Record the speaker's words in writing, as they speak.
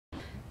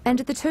And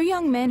the two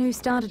young men who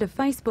started a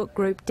Facebook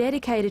group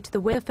dedicated to the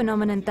weather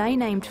phenomenon they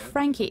named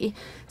Frankie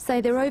say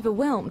they're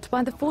overwhelmed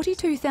by the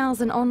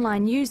 42,000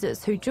 online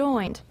users who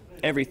joined.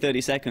 Every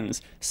 30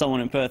 seconds,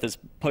 someone in Perth is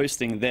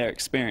posting their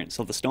experience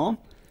of the storm.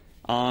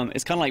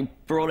 It's kind of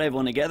like brought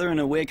everyone together in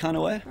a weird kind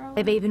of way.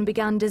 They've even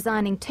begun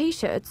designing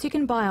T-shirts you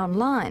can buy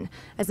online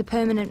as a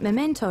permanent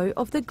memento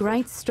of the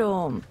great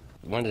storm.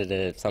 We wanted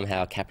to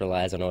somehow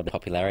capitalise on all the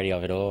popularity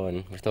of it all,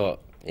 and we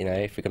thought, you know,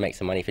 if we could make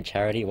some money for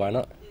charity, why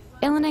not?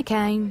 Eleanor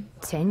Kane,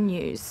 10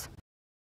 News.